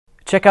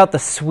Check out the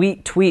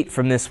sweet tweet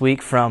from this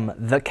week from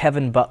the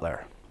Kevin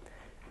Butler.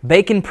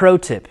 Bacon pro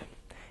tip.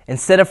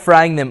 Instead of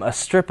frying them a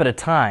strip at a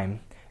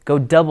time, go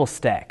double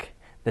stack.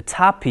 The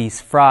top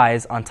piece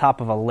fries on top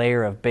of a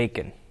layer of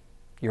bacon.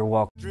 You're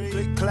welcome.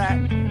 Click, clap,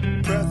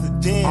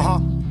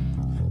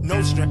 president,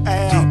 Nostra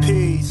L,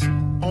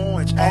 DPs,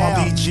 Orange L,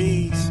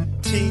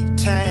 RBGs,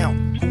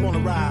 T-Town, who wanna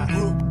ride,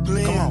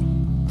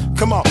 Brooklyn,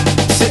 come on,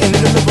 sitting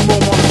in the living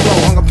room on the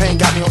floor, hunger pain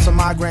got me on some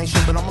migraine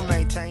shit, but I'ma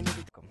maintain it.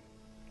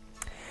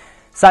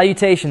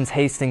 Salutations,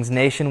 Hastings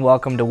Nation.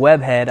 Welcome to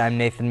WebHead. I'm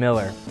Nathan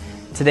Miller.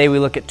 Today we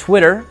look at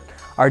Twitter.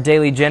 Our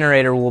daily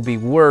generator will be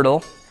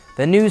Wordle.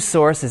 The news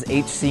source is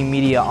HC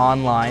Media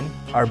Online.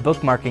 Our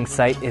bookmarking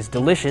site is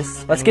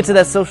Delicious. Let's get to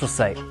that social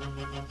site.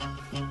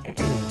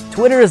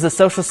 Twitter is a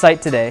social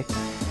site today,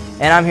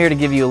 and I'm here to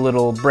give you a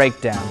little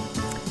breakdown.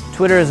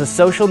 Twitter is a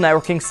social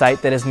networking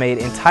site that is made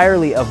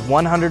entirely of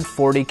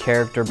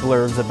 140-character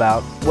blurbs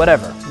about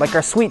whatever, like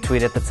our sweet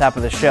tweet at the top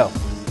of the show.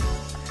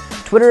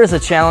 Twitter is a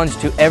challenge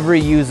to every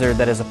user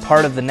that is a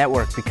part of the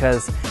network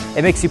because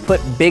it makes you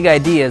put big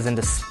ideas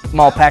into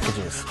small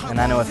packages, and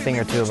I know a thing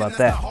or two about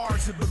that.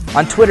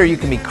 On Twitter, you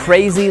can be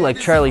crazy like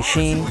Charlie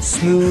Sheen,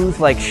 smooth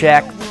like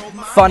Shaq,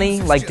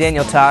 funny like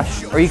Daniel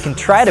Tosh, or you can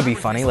try to be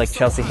funny like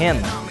Chelsea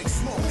Handler.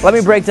 Let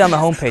me break down the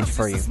homepage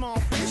for you.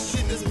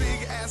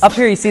 Up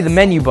here you see the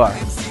menu bar.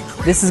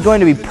 This is going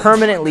to be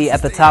permanently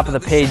at the top of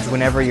the page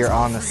whenever you're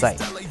on the site.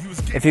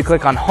 If you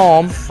click on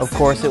Home, of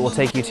course it will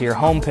take you to your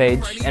home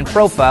page, and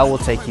Profile will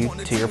take you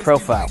to your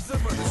profile.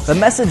 The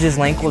Messages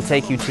link will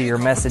take you to your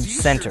message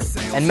center.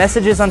 And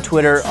messages on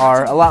Twitter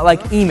are a lot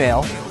like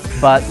email,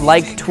 but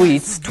like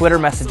tweets, Twitter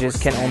messages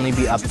can only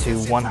be up to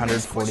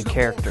 140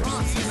 characters.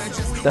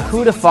 The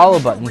Who to Follow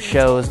button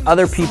shows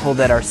other people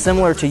that are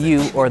similar to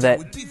you or that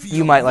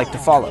you might like to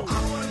follow.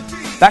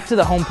 Back to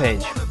the home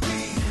page.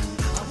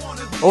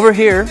 Over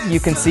here,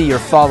 you can see your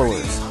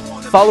followers.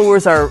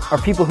 Followers are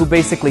people who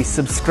basically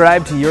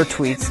subscribe to your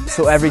tweets,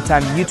 so every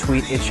time you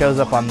tweet, it shows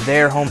up on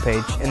their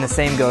homepage, and the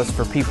same goes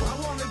for people,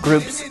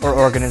 groups, or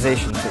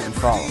organizations that you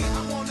follow.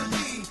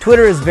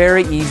 Twitter is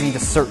very easy to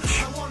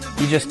search.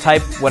 You just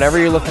type whatever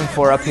you're looking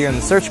for up here in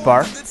the search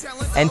bar,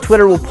 and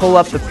Twitter will pull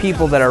up the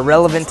people that are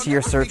relevant to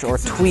your search or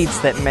tweets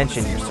that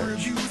mention your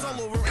search.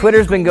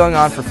 Twitter's been going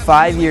on for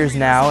 5 years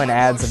now and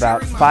adds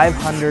about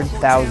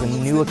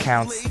 500,000 new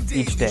accounts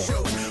each day.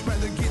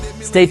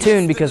 Stay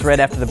tuned because right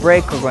after the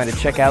break, we're going to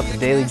check out the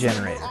Daily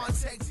Generator.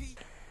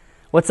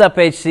 What's up,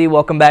 HC?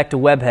 Welcome back to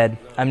WebHead.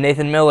 I'm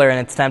Nathan Miller, and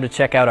it's time to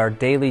check out our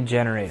Daily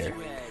Generator.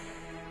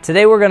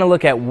 Today we're going to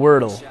look at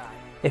Wordle.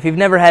 If you've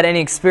never had any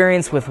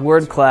experience with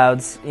word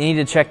clouds, you need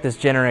to check this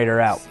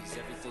generator out.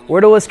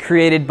 Wordle was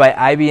created by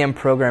IBM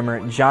programmer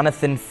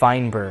Jonathan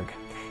Feinberg.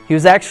 He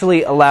was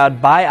actually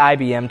allowed by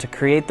IBM to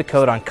create the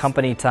code on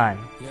company time.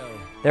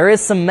 There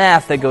is some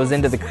math that goes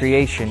into the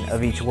creation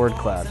of each word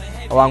cloud,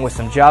 along with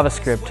some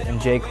JavaScript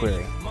and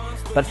jQuery.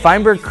 But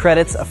Feinberg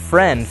credits a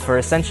friend for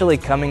essentially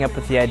coming up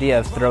with the idea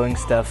of throwing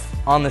stuff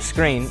on the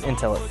screen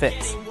until it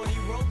fits.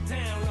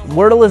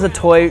 Wordle is a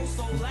toy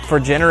for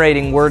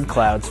generating word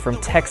clouds from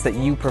text that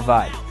you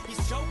provide.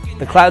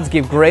 The clouds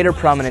give greater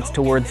prominence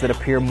to words that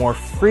appear more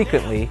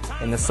frequently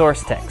in the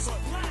source text.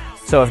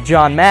 So if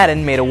John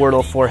Madden made a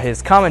Wordle for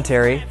his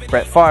commentary,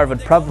 Brett Favre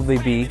would probably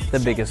be the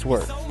biggest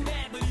word.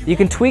 You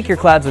can tweak your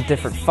clouds with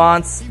different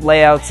fonts,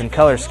 layouts, and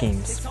color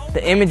schemes.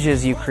 The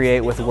images you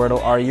create with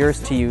Wordle are yours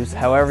to use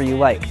however you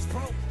like.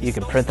 You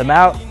can print them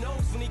out,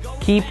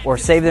 keep or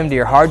save them to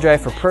your hard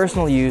drive for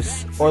personal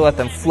use, or let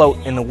them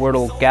float in the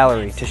Wordle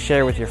gallery to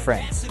share with your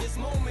friends.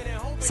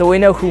 So we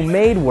know who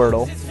made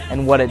Wordle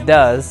and what it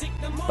does,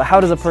 but how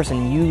does a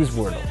person use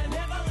Wordle?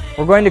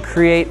 We're going to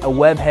create a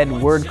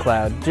WebHead word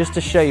cloud just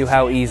to show you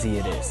how easy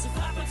it is.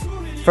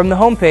 From the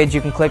home page,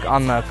 you can click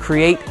on the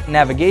Create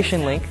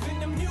Navigation link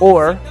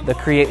or the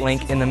Create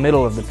link in the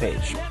middle of the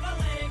page.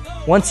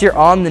 Once you're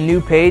on the new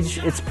page,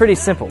 it's pretty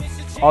simple.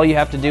 All you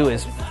have to do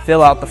is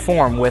fill out the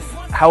form with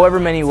however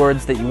many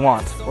words that you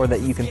want or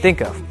that you can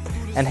think of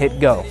and hit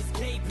Go.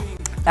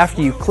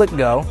 After you click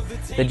Go,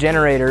 the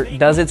generator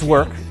does its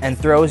work and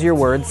throws your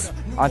words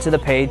onto the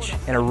page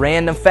in a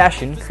random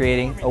fashion,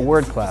 creating a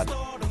word cloud.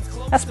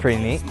 That's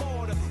pretty neat.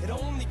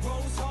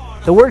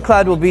 The word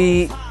cloud will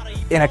be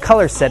in a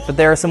color set, but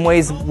there are some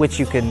ways which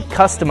you can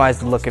customize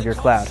the look of your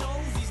cloud.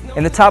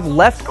 In the top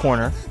left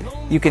corner,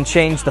 you can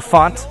change the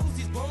font,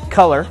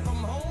 color,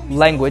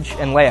 language,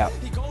 and layout.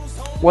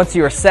 Once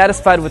you are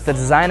satisfied with the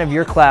design of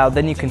your cloud,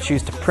 then you can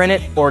choose to print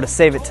it or to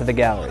save it to the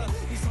gallery.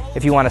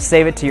 If you want to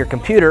save it to your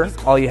computer,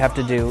 all you have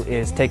to do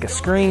is take a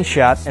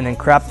screenshot and then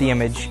crop the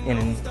image in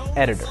an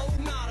editor.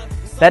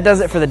 That does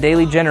it for the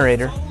Daily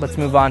Generator. Let's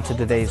move on to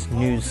today's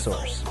news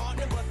source.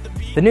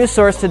 The news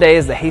source today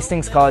is the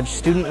Hastings College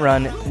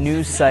student-run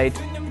news site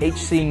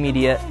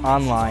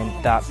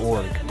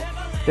hcmediaonline.org.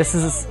 This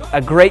is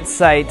a great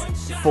site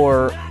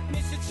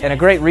and a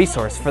great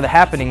resource for the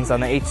happenings on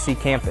the HC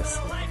campus.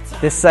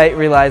 This site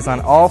relies on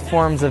all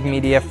forms of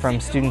media from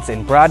students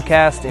in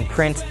broadcast, in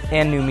print,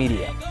 and new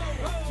media.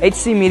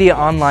 HC Media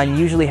Online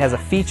usually has a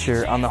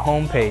feature on the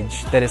home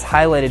page that is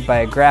highlighted by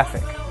a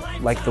graphic.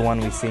 like the one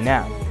we see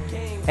now.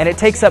 And it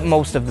takes up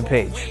most of the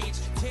page.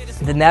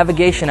 The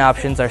navigation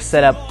options are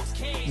set up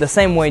the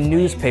same way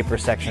newspaper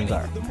sections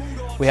are.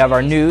 We have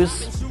our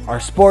news, our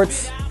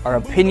sports, our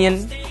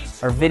opinion,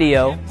 our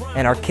video,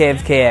 and our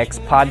KFKX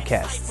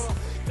podcasts.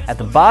 At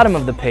the bottom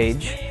of the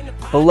page,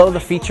 below the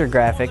feature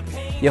graphic,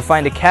 you'll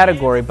find a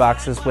category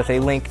boxes with a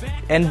link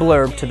and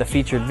blurb to the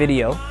featured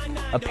video,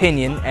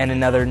 opinion, and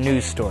another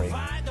news story.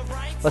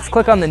 Let's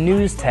click on the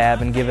News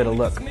tab and give it a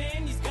look.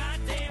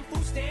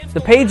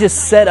 The page is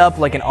set up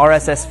like an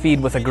RSS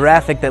feed with a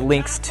graphic that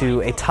links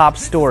to a top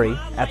story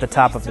at the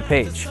top of the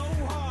page.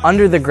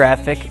 Under the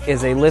graphic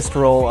is a list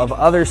roll of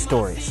other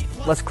stories.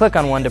 Let's click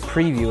on one to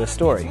preview a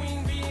story.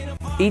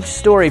 Each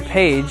story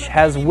page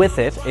has with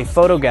it a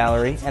photo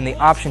gallery and the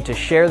option to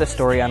share the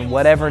story on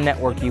whatever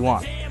network you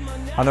want.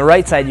 On the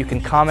right side, you can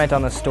comment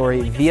on the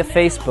story via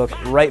Facebook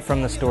right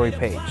from the story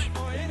page.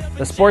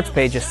 The sports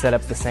page is set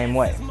up the same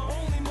way.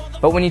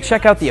 But when you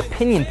check out the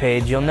opinion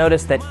page, you'll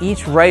notice that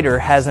each writer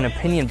has an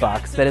opinion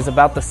box that is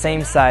about the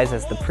same size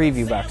as the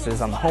preview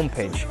boxes on the home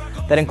page.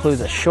 That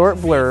includes a short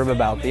blurb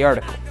about the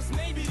article.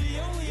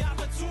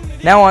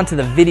 Now on to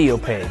the video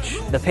page.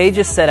 The page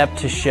is set up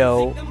to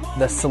show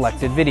the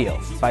selected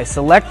video. By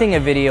selecting a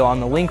video on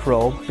the link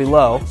roll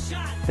below,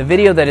 the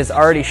video that is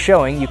already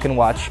showing, you can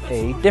watch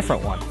a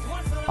different one.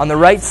 On the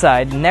right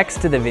side,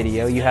 next to the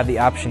video, you have the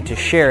option to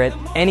share it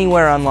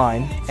anywhere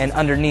online, and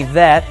underneath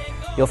that,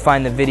 you'll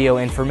find the video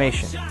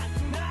information.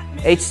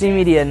 HC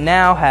Media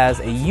now has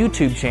a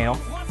YouTube channel,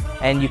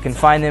 and you can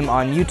find them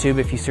on YouTube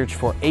if you search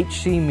for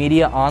HC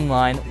Media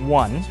Online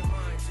 1.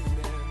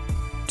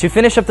 To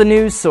finish up the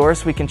news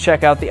source, we can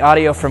check out the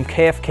audio from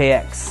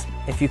KFKX.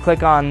 If you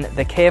click on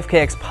the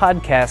KFKX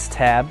podcast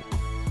tab,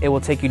 it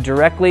will take you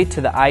directly to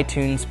the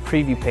iTunes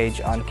preview page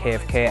on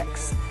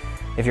KFKX.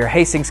 If you're a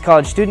Hastings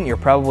College student, you're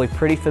probably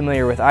pretty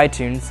familiar with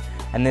iTunes,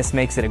 and this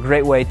makes it a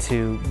great way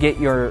to get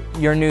your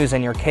news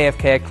and your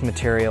KFKX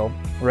material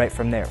right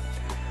from there.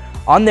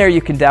 On there,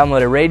 you can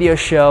download a radio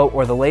show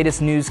or the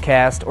latest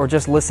newscast, or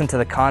just listen to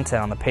the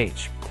content on the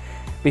page.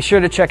 Be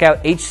sure to check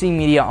out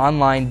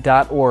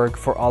hcmediaonline.org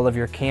for all of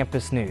your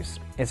campus news.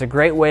 It's a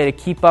great way to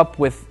keep up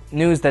with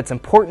news that's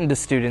important to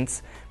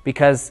students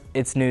because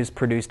it's news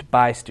produced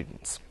by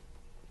students.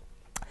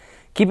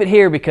 Keep it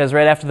here because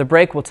right after the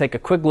break, we'll take a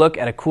quick look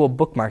at a cool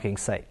bookmarking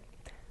site.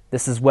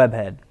 This is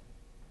WebHead.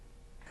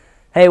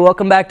 Hey,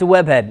 welcome back to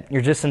WebHead.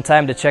 You're just in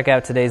time to check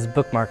out today's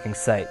bookmarking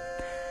site.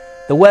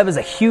 The web is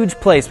a huge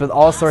place with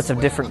all sorts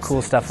of different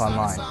cool stuff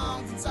online.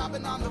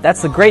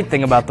 That's the great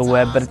thing about the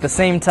web, but at the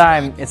same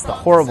time, it's the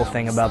horrible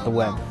thing about the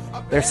web.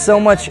 There's so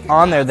much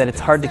on there that it's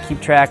hard to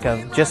keep track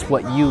of just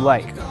what you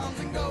like.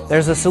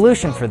 There's a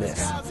solution for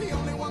this.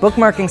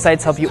 Bookmarking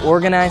sites help you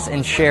organize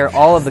and share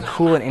all of the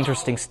cool and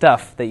interesting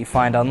stuff that you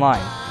find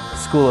online,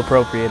 school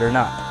appropriate or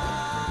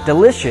not.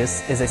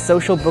 Delicious is a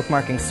social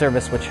bookmarking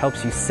service which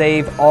helps you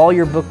save all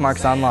your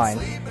bookmarks online,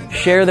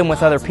 share them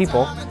with other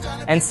people,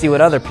 and see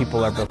what other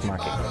people are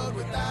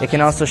bookmarking. It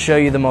can also show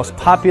you the most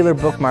popular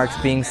bookmarks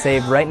being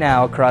saved right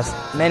now across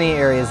many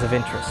areas of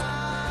interest.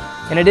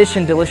 In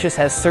addition, Delicious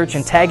has search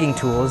and tagging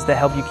tools that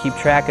help you keep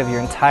track of your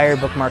entire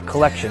bookmark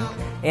collection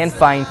and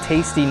find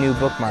tasty new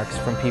bookmarks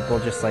from people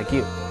just like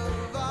you.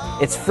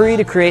 It's free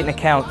to create an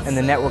account and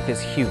the network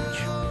is huge.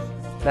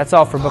 That's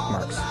all for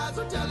bookmarks.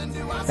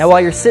 Now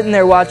while you're sitting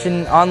there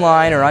watching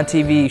online or on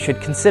TV, you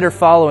should consider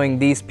following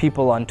these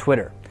people on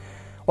Twitter.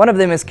 One of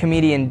them is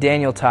comedian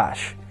Daniel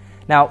Tosh.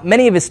 Now,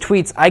 many of his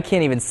tweets I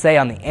can't even say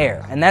on the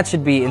air, and that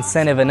should be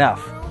incentive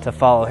enough to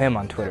follow him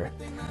on Twitter.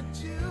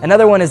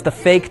 Another one is the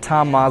fake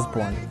Tom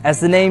Osborne. As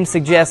the name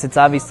suggests, it's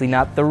obviously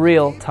not the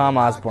real Tom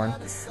Osborne,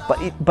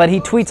 but he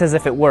tweets as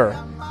if it were,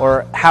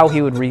 or how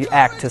he would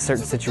react to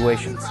certain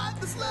situations.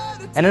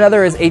 And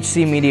another is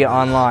HC Media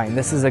Online.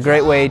 This is a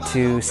great way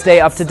to stay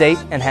up to date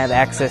and have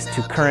access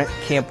to current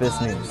campus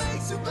news.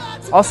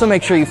 Also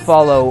make sure you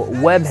follow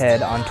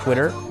WebHead on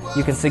Twitter.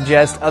 You can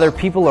suggest other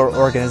people or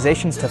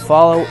organizations to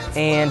follow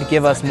and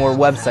give us more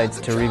websites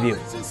to review.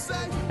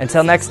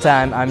 Until next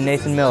time, I'm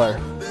Nathan Miller.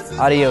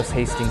 Adios,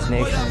 Hastings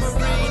Nation.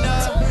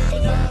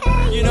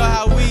 You know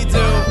how we do.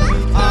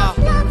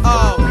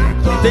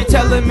 They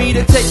telling me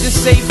to take the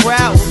safe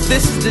route.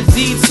 This is the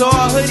detour.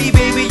 Hoodie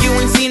baby, you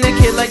ain't seen a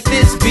kid like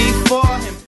this, B.